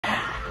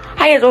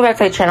Hi guys, welcome back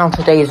to the channel.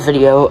 Today's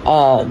video,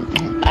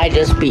 I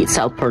just beat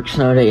South Park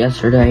Snow Day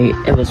yesterday.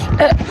 It was,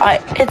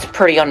 it's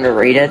pretty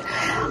underrated.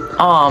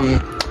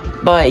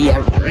 But yeah,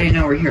 right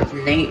now we're here with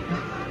Nate.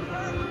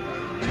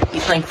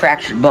 He's playing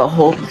Fractured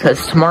Butthole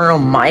because tomorrow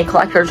my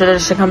Collector's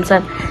Edition comes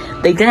in.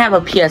 They didn't have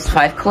a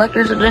PS5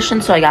 Collector's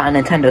Edition, so I got a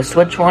Nintendo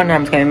Switch one. And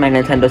I'm just giving my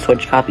Nintendo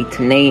Switch copy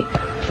to Nate.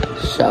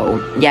 So,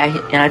 yeah,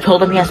 and I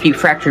told him he has to be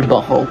Fractured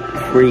Butthole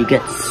before he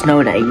gets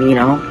Snow Day, you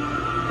know?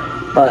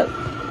 But,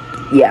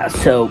 yeah,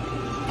 so...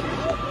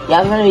 yeah,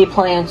 I'm gonna be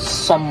playing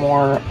some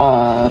more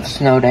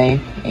Snow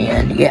Day,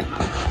 and yeah.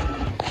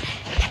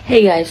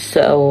 Hey guys,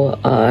 so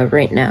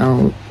right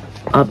now,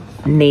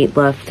 Nate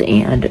left,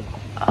 and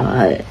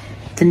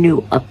the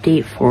new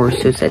update for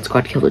Suicide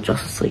Squad Kill the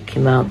Justice League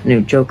came out. The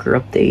new Joker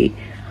update.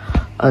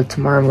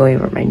 Tomorrow I'm going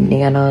over my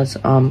Nana's.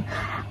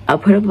 I'll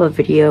put up a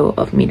video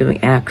of me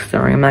doing Axe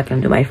Throwing. I'm not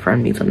gonna do my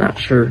friend because I'm not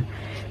sure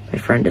my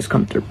friend is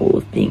comfortable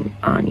with being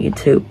on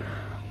YouTube.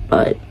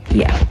 But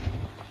yeah.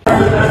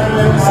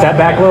 Step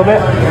back a little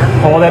bit,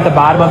 hold at the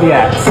bottom of the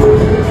X.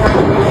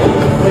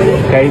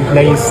 Okay,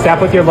 then you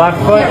step with your left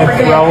foot and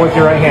throw with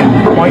your right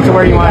hand. Point to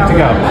where you want it to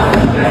go.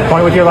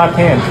 Point with your left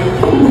hand.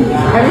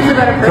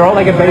 Throw it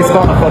like a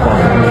baseball and a football.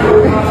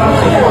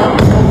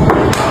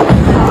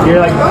 You're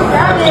like...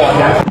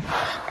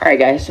 Alright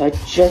guys, so I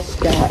just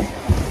got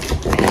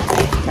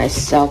my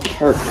South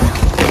Park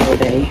Snow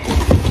Day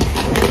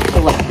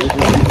Collector's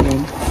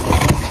Edition.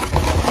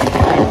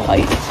 I'm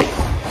hyped.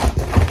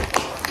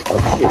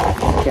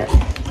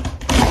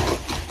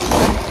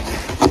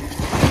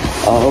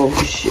 Oh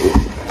shoot.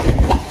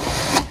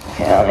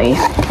 Okay, let me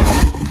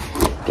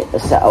get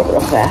this out real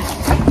fast.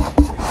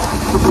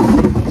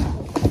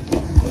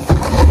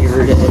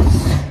 Here it is.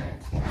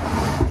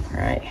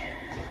 Alright.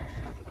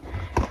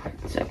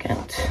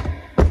 Second.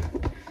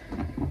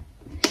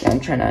 Yeah, I'm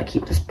trying to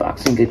keep this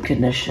box in good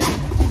condition.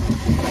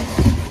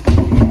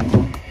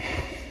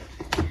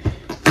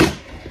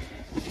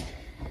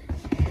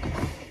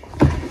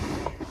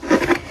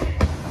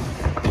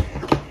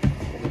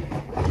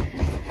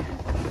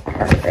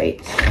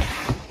 Alright,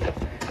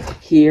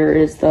 here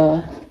is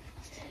the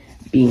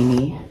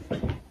beanie.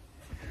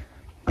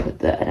 Put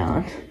that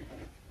on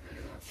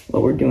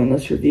while we're doing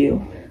this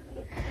review.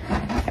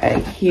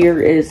 Alright,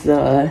 here is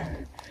the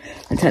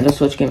Nintendo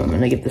Switch game. I'm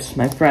going to give this to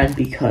my friend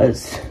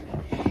because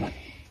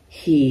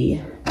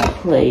he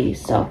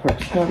plays South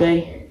Park Snow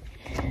Day.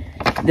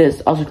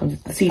 This also comes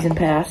with the Season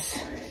Pass.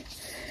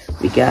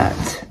 We got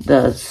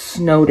the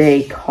Snow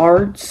Day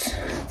cards.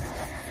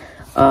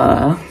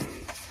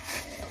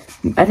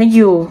 I think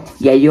you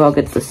all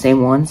get the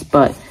same ones,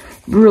 but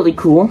really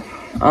cool.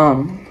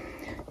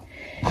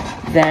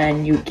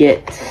 Then you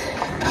got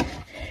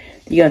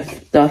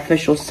the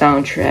official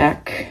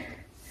soundtrack.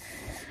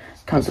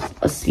 Comes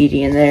with a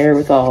CD in there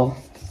with all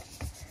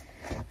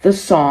the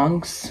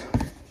songs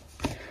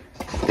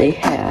they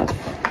have.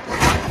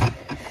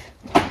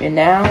 And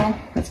now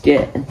let's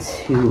get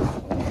into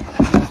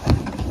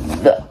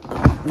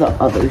the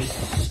other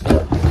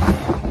stuff.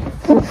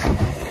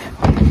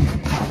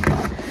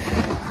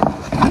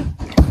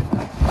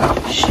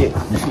 Shoot,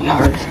 this will be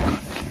hard.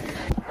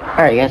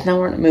 Alright guys, now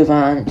we're gonna move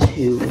on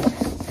to,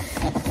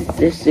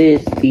 this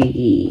is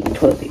the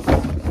toilet paper.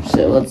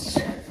 So let's,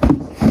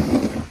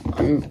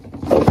 I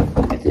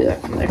do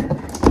that from there.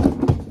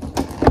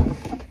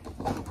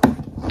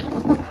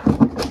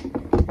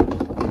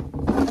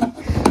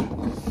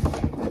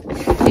 I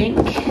think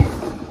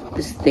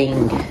this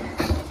thing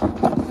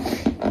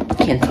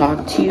can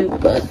talk to you,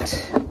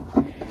 but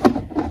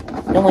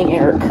knowing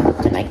Eric,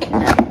 then I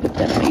cannot put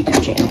that on my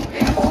YouTube channel.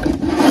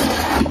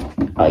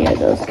 Oh yeah, it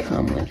does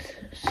come with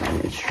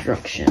some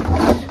instructions.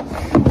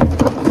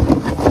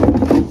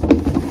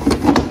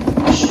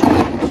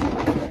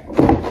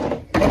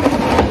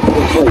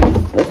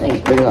 This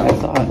thing's bigger than I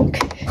thought.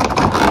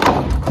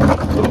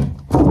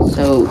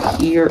 So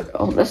here,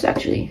 oh, that's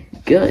actually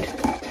good.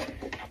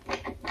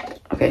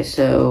 Okay,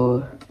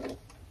 so...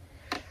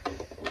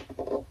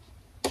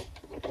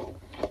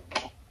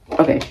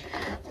 okay,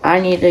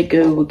 I need to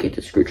go get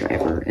the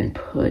screwdriver and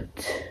put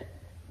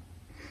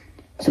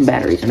some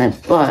batteries in it,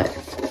 but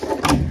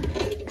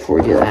before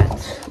we do that,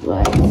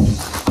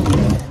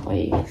 let's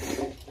wait.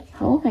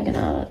 How am I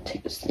gonna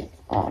take this thing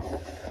off?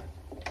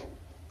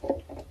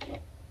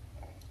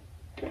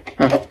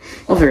 Huh,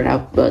 we'll figure it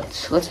out,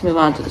 but let's move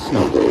on to the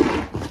snow globe.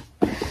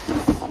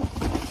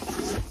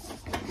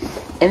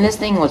 And this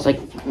thing was like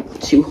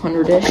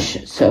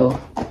 200-ish, so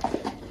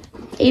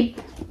a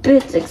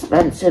bit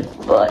expensive,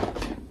 but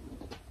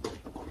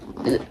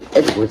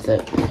it's worth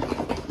it.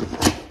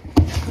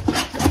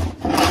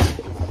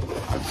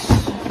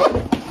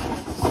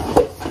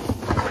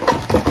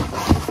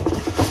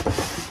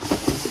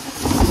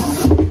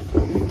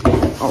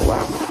 Oh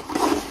wow.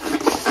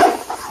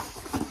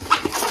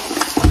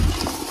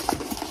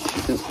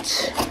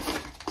 Shoot.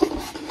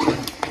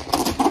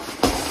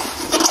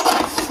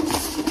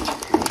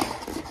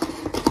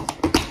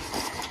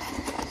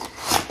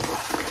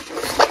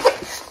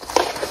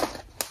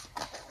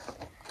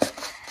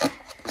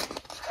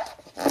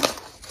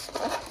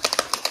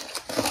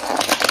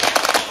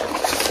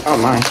 Oh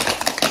my.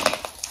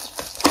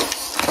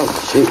 Oh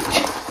shoot.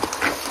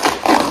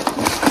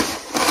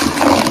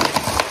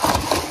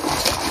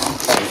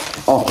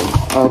 Oh,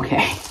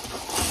 okay.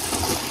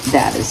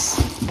 That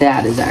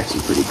is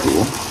actually pretty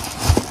cool.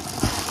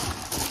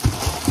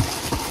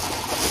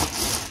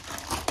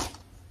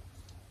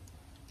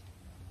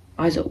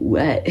 Why is it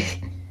wet?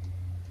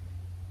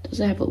 Does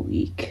it have a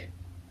leak?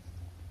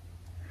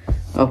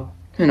 Oh,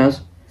 who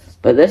knows?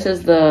 But this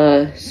is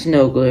the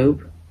snow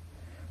globe.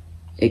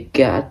 It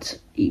got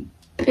a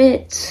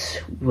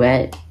bit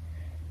wet.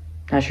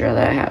 Not sure how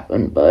that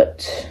happened,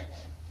 but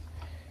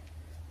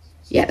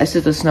yeah, this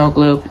is the snow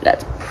globe.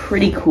 That's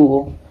pretty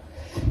cool.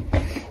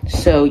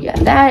 So yeah,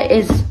 that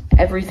is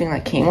everything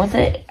that came with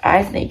it.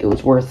 I think it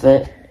was worth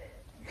it.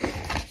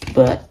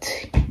 But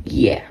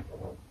yeah.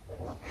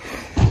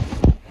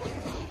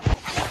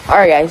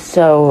 Alright guys,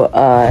 so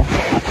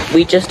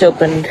we just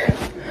opened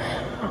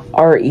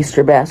our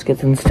Easter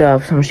baskets and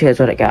stuff. So I'm gonna show you guys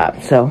what I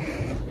got. So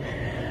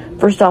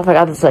first off, I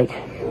got this like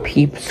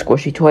Peep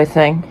squishy toy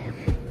thing.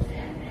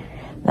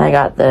 Then I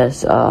got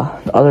this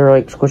other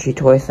like squishy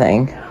toy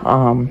thing.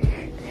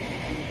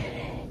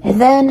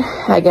 And then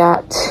I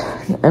got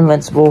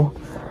Invincible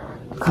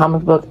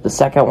comic book. The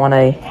second one,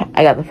 I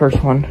got the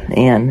first one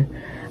and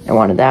I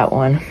wanted that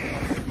one.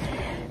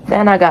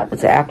 Then I got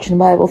this Action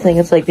Bible thing.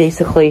 It's like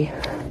basically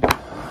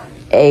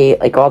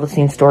like all the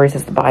same stories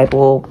as the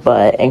Bible,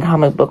 but in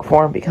comic book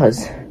form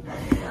because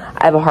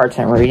I have a hard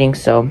time reading,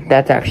 so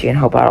that's actually gonna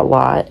help out a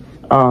lot.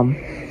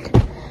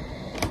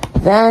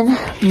 Then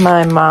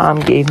my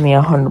mom gave me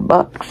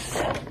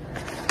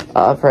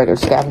 $100 for like a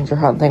scavenger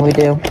hunt thing we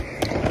do.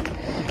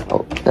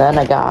 Oh, then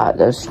I got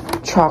this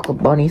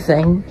chocolate bunny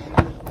thing,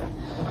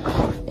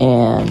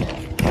 and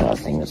that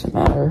thing doesn't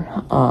matter.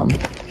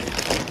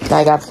 Then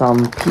I got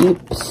some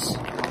Peeps.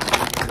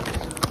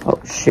 Oh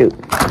shoot!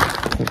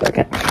 Wait a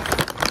second.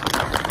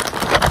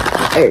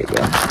 There you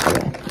go.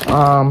 Okay.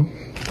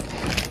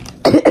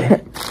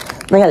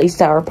 Then I got these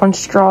Sour Punch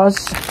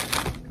straws.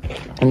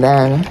 And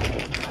then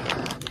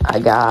I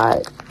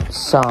got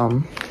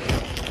some,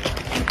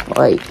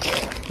 like,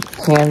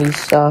 candy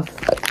stuff.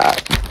 I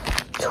got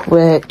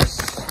Twix,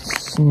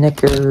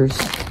 Snickers,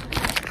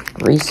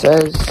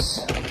 Reese's,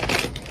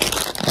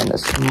 and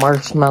this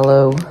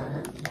marshmallow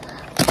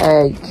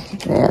egg,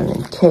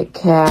 and Kit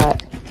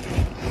Kat.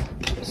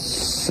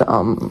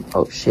 Some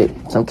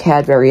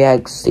Cadbury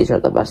eggs. These are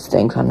the best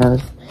things on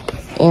earth.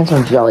 And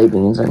some jelly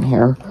beans in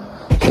here.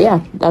 So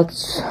yeah,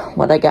 that's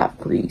what I got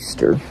for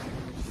Easter.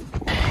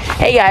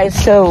 Hey guys,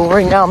 so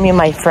right now me and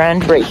my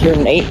friend right here,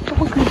 Nate.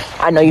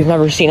 I know you've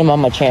never seen him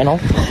on my channel.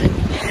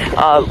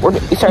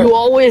 You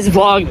always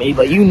vlog me,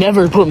 but you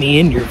never put me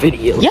in your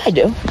videos. Yeah, I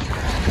do.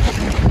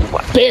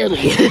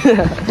 Barely.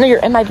 No, you're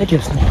in my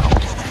videos now.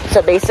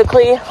 So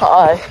basically,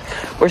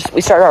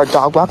 we started our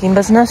dog walking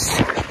business.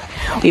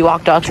 We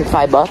walked dogs for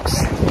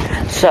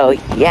 $5. So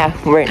yeah,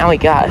 right now we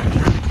got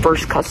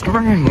first customer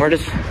and we're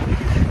just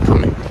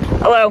coming.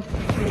 Hello.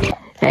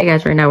 Hey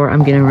guys, right now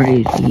I'm getting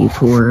ready to leave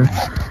for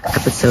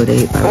episode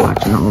 8 by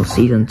watching all of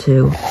season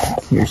 2.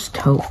 Here's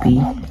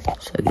Topi.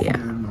 So yeah.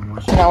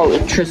 Now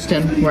with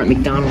Tristan, we're at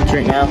McDonald's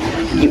right now.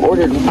 He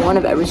ordered one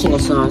of every single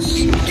sauce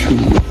to show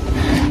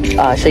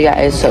you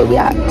guys. So we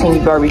got tangy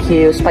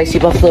barbecue, spicy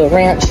buffalo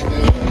ranch,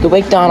 the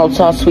McDonald's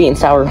sauce, sweet and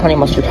sour, honey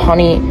mustard, hot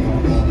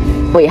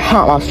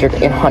mustard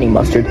and honey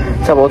mustard.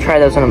 So we'll try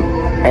those in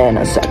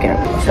a second.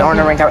 So we're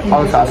gonna rank out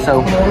all the sauce.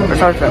 So we're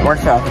starting with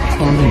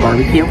tangy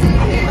barbecue.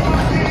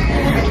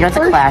 You know, it's a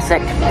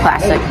classic. No.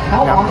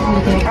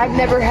 I've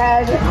never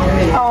had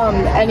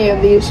any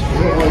of these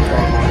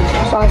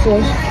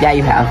sauces. Yeah,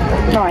 you have.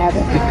 No, I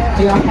haven't.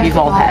 We've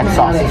all had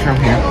sauces from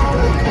here.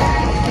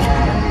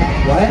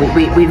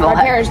 We've all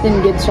My parents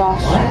didn't get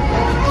sauce.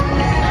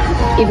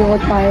 Even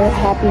with my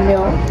Happy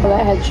Meal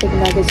that had chicken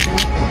nuggets in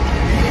it.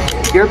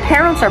 Your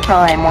parents are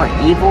probably more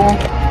evil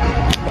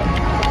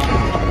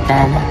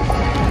than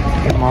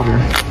your mother.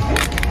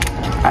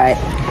 Alright,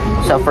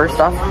 so first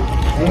off,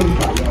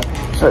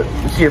 so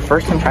this is your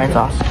first time trying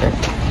sauce, okay?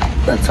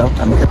 Let's hope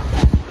I'm good.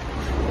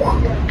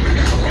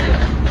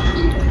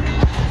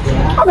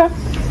 Okay.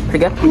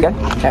 Pretty good?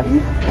 Okay.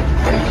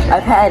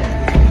 I've had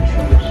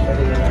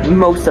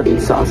most of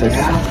these sauces.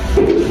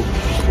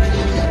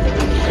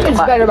 It's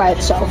better by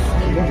itself.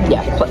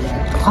 Yeah,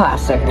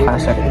 classic.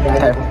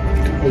 Okay.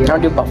 Now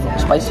do buffalo,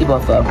 spicy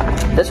buffalo.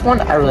 This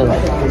one I really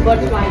like.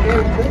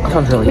 This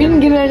one's really We good. didn't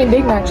give it any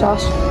Big Mac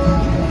sauce.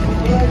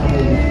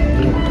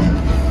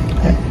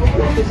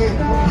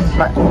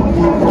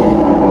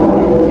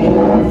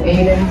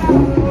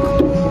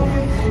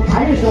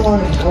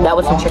 That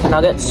was some chicken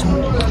nuggets.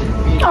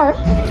 Alright.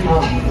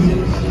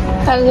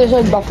 And there's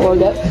like buffalo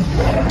dip.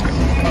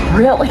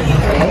 Really?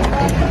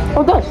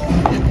 Oh, good.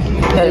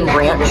 And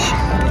ranch.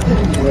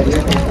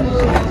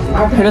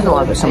 Who doesn't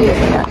love some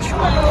ranch?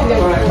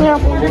 Yeah.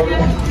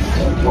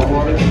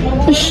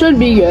 This should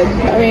be good.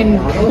 I mean,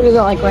 who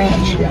doesn't like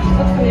ranch?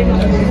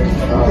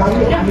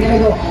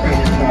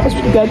 That's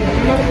pretty good.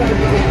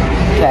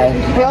 Okay.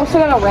 We also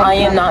got a ranch. I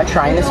am not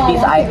trying this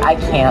piece. I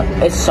can't.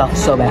 It sucks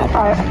so bad.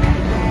 Alright.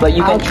 But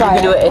you can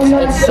do it.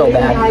 It's so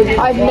bad.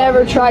 I've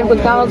never tried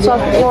McDonald's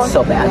sauce before. It's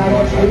so bad.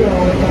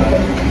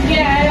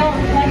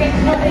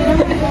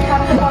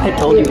 I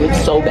told you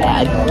it's so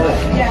bad.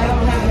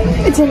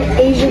 It's an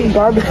Asian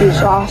barbecue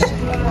sauce,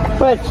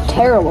 but it's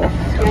terrible.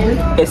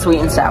 It's sweet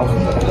and sour.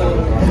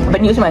 I've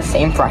been using my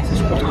same fries this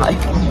whole time.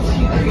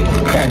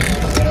 Okay.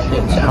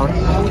 Sweet and sour.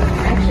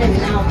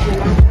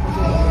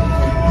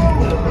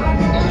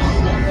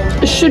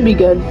 It should be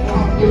good.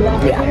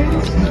 Yeah.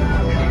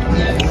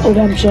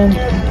 Redemption.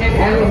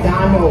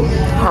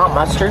 Hot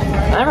mustard?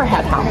 I never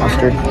had hot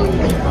mustard.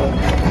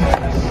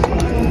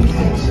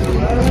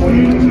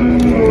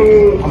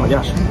 Oh my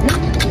gosh.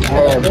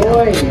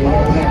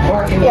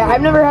 Yeah,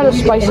 I've never had a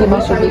spicy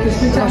mustard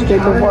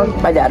before.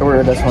 My dad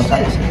ordered this one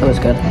time. It was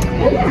good.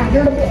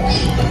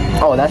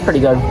 Oh, that's pretty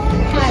good.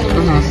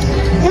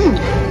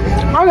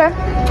 Okay.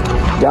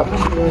 Yep.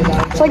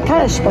 It's like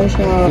kind of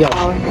spicy. Yo,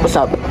 what's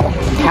up?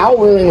 How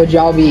willing would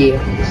y'all be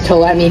to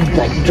let me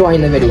like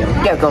join the video?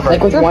 Yeah, go for like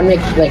it. with one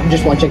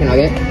just one chicken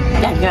nugget?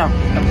 Yeah.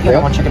 You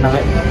got one chicken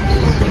nugget.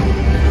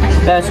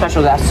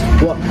 Special guest.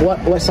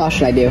 What sauce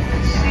should I do?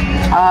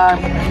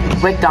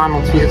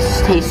 McDonald's.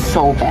 This tastes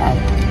so bad.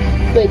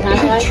 Wait,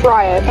 can I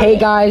try it? Hey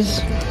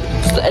guys.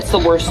 It's the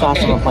worst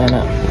sauce on the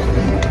planet.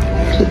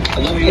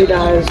 Hey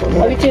guys.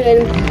 Love you too,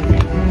 baby.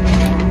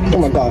 Oh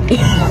my god.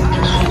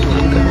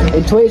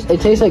 It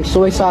tastes like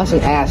soy sauce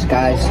and ass,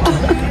 guys.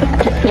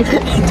 It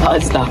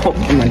does though. Oh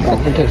my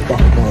god, it tastes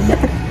fucking horrible.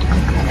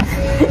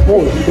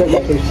 Holy shit,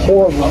 that tastes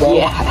horrible, bro.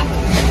 Yeah.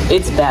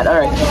 It's bad.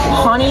 Alright.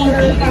 Honey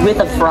with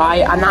a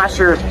fry. I'm not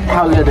sure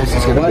how good this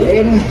is gonna be.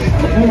 Oh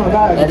my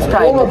god, It's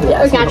probably good.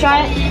 Yeah, Can I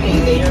try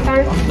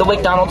it? the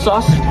McDonald's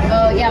sauce?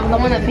 Yeah, the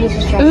one that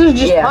faces try. This is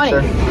just Yeah, honey.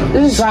 sure.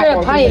 This is straight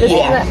up honey. This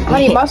Yeah. isn't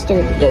honey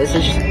mustard. Yeah, this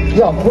is just...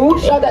 Yo, who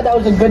said that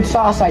was a good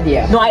sauce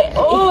idea? No,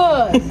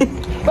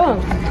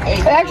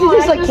 It actually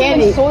tastes like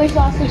candy. Soy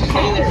sausage.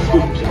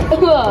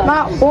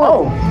 Not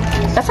horrible.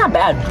 that's not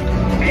bad.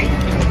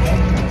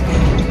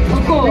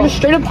 Just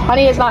straight up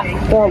honey is not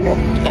horrible.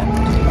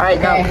 Alright,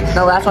 now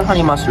the last one,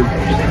 honey mustard.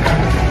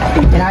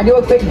 Can I do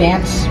a quick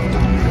dance?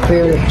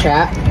 Clear the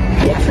chat.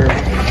 Yeah, sure.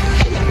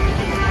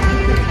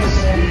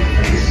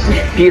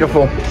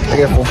 Beautiful.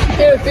 Beautiful.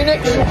 Here,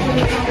 Phoenix.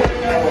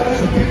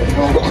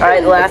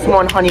 Alright, the last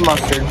one, honey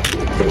mustard.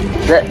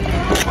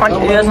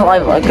 Who doesn't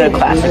like a good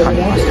classic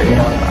honey mustard, you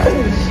know?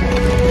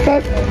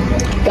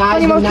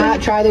 Guys, do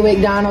not try the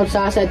McDonald's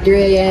sauce at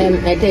 3 a.m.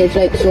 It tastes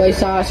like soy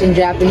sauce and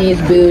Japanese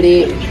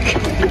booty.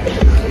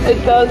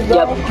 It does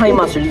though. Yep, honey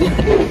mustard.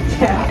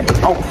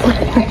 Oh,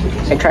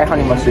 I try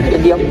honey mustard.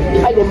 Good deal?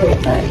 I did.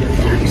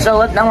 Alright.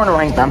 So now we're gonna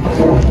rank them.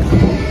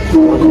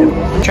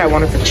 Try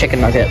one with the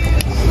chicken nugget.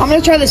 I'm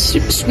gonna try the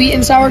sweet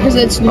and sour because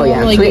it's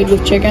normally sweet. good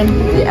with chicken.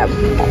 Yeah.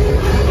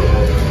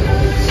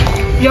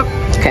 Yep.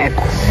 Okay.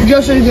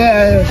 Just as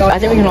good. I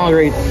think we can all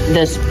agree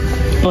this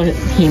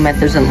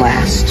behemoth isn't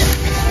last.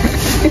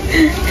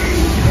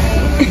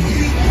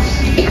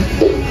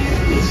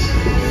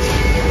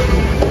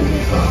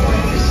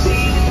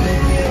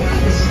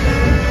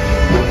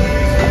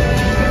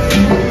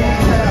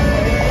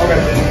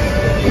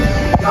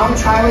 Don't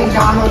try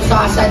McDonald's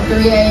sauce at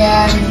 3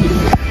 a.m.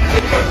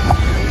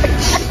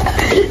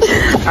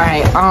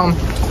 Alright,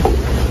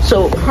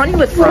 so honey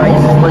with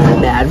fries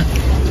wasn't bad,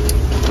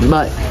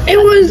 but It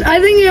was. I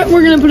think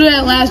we're gonna put it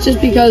at last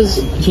just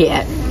because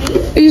yeah,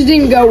 it just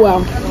didn't go well.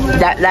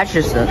 that's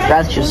just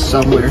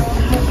somewhere.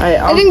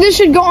 I think this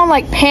should go on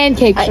like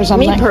pancakes or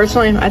something. Me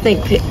personally, I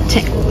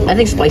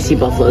think Spicy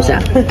Buffalo's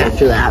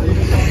after that.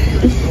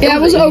 Yeah,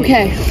 it was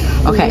okay.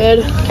 Okay. Mid.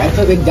 I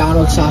put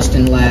McDonald's sauce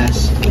in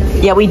last.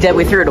 Yeah, we did.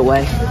 We threw it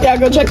away. Yeah,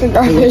 go check the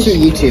What's garbage. your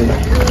YouTube?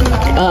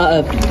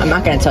 I'm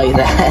not gonna tell you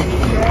that.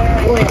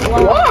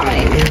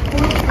 Why?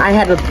 I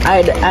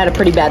had a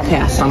pretty bad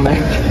pass on there.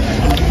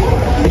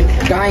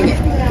 Dang it.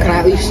 Can I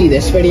at least see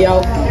this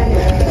video?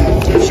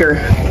 Sure.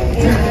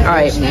 All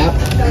right. Snap?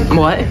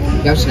 What? You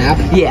have Snap?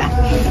 Yeah.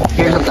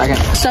 Here's a second.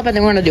 Stop. I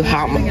think we're gonna do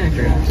hot.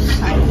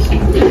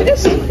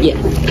 Yeah.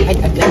 I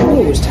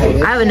knew it was tight.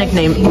 I have a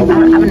nickname. I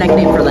have a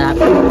nickname for that.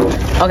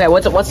 Okay.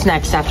 What's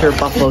next after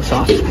buffalo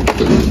sauce?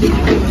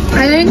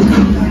 I think.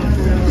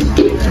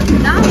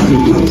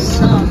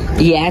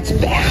 Yeah, it's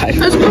bad.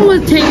 Let's go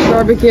with tangy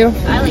barbecue.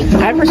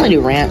 I personally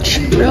do ranch.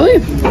 Really?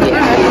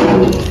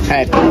 Yeah.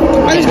 Alright.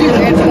 I just do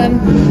ranch then,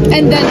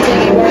 and then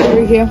tangy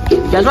barbecue.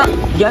 You guys want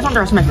the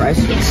rest of my fries?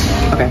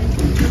 Yes. Okay.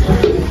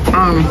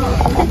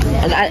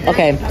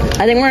 Okay.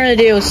 I think we're gonna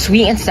do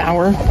sweet and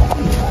sour.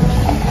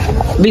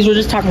 These we're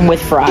just talking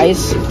with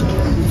fries.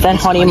 Then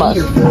honey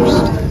mustard.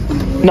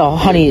 No,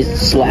 honey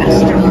is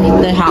last.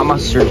 Then hot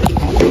mustard.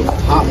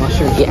 Hot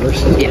mustard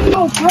first. Yeah.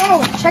 Oh,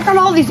 bro, check out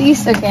all these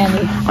Easter candy.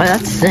 Oh,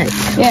 that's sick.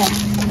 Yeah.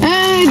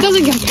 It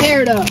doesn't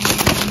compare to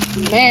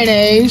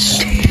mayonnaise.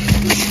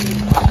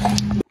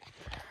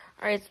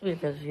 Alright, so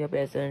if you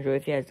guys enjoy,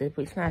 if you guys did,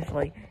 please smash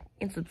like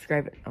and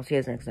subscribe. I'll see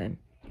you guys next time.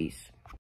 Peace.